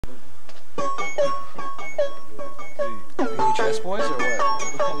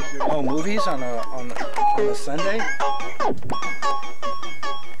no movies on a Sunday?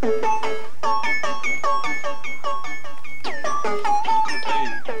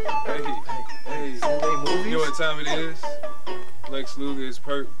 Hey, Sunday movies? you know what time it is? Lex Luger is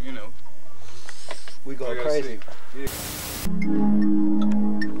Purp, you know. We go crazy. Yeah.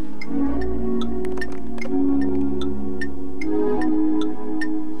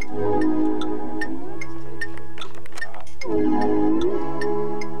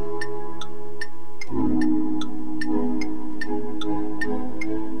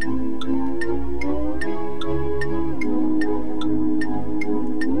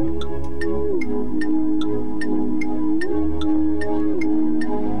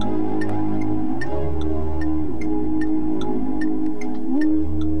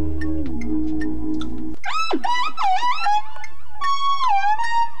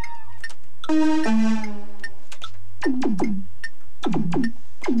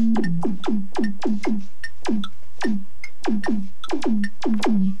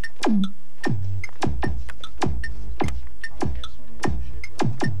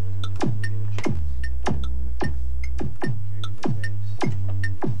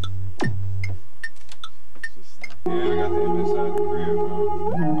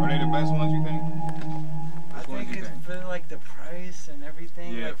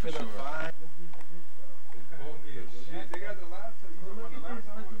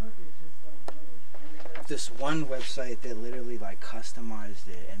 This one website that literally like customized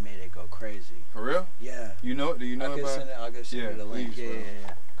it and made it go crazy. For real? Yeah. You know? Do you know about it? I'll go send you the link. Please,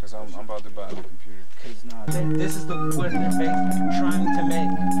 yeah. Cause I'm about to buy a new computer. Cause this is what they're trying to make.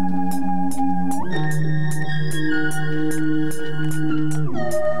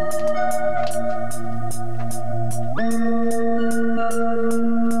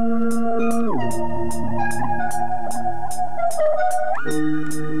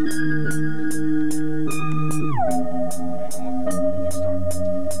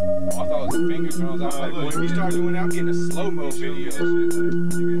 I was like, when you start doing that, I'm getting a slow-mo video. So you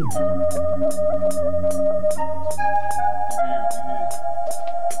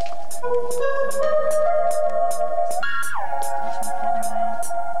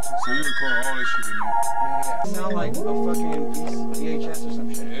record all this shit in there? Yeah. It sounds like a fucking VHS or some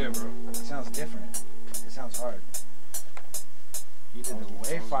shit. Yeah, bro. It sounds different. It sounds hard. You did the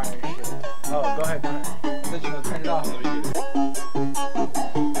way fire shit. Oh, go ahead. I thought you were gonna turn it off.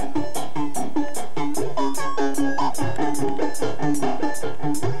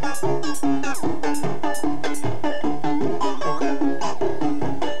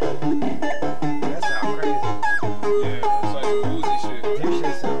 That sounds crazy. Yeah, it's like boozy shit. This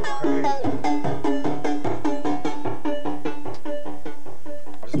shit sounds crazy.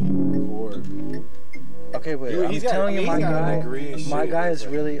 Okay, but I'm telling you, my guy is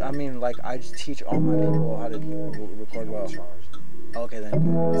really, I mean, like, I just teach all my people how to record well. Okay, then. See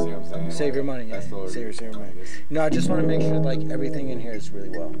what I'm saying? Save your money, yeah. Save your money. No, I just want to make sure, like, everything in here is really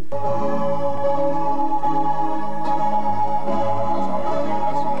well.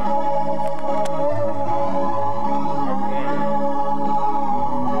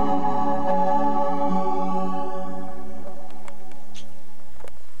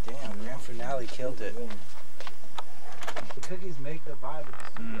 Damn, Grand Finale killed it. The cookies make the vibe of the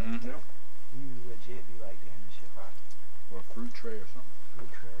studio. Mm-hmm. Yep. You legit be like, damn, this shit vibe. Or a fruit tray or something.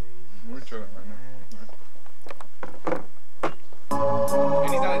 Fruit trays. We're chilling right now.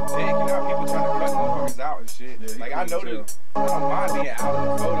 And he's not a dick. You know how people trying to cut motherfuckers out and shit. Yeah, like, I know that I don't mind being out of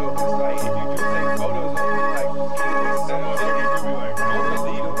the photo, because, like, if you do take photos of me, like, you can't just send them to me. You can be like, don't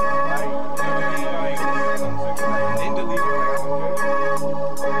delete them. Like, you know what I mean? Like, send them to me, like, and then delete them. Like, I don't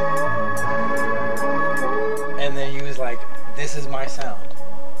care. And then you was like, this is my sound.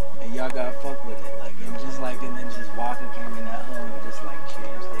 And y'all gotta fuck with it. Like, and just like, and then just Walker came in that home and just like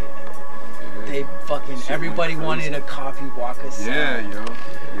changed it. And they fucking, shit, everybody wanted to copy Walker's sound. Yeah, yo.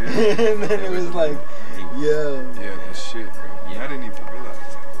 Yeah. And then it was like, yo. Yeah, that shit, bro. Yeah. I didn't even realize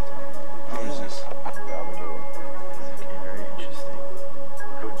that at the time. I was just, Very interesting.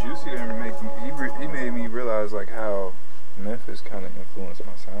 But Juicy didn't make me, he made me realize like how Memphis kind of influenced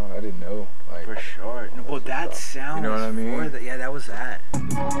my sound. I didn't know. Like, for sure. Well, that sound. You know what I mean? Yeah, that was that.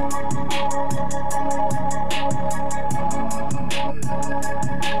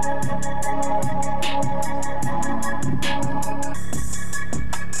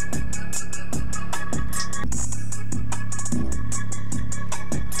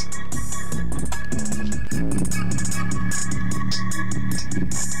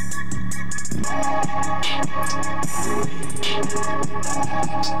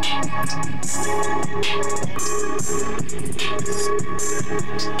 When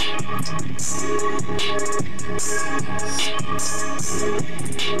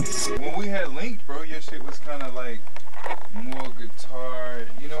we had linked, bro, your shit was kind of like more guitar.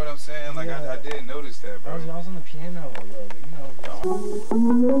 You know what I'm saying? Like I didn't notice that, bro. I was on the piano a little bit, you know.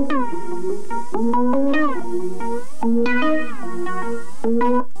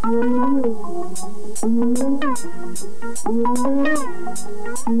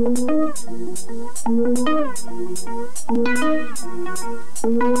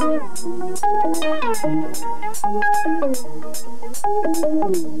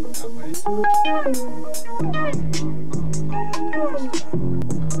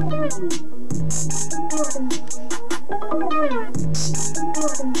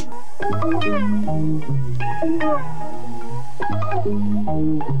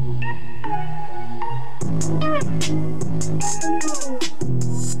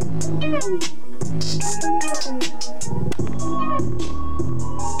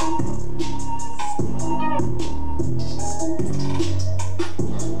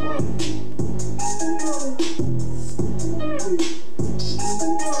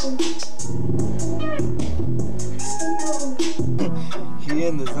 He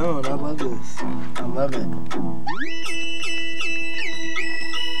in the zone. I love this. I love it.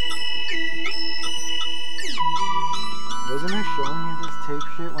 Wasn't I showing you this tape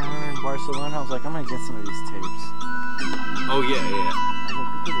shit when we were in Barcelona? I was like, I'm gonna get some of these tapes. Oh yeah, yeah. I was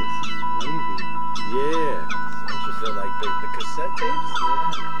like, look at this. It's wavy. Yeah. Interesting. Like the cassette tapes?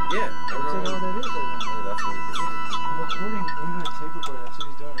 Yeah. Yeah. I That's remember. all that is right now. Oh, that's what it is. I'm recording into a tape recorder. That's what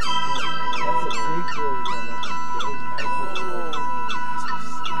he's doing right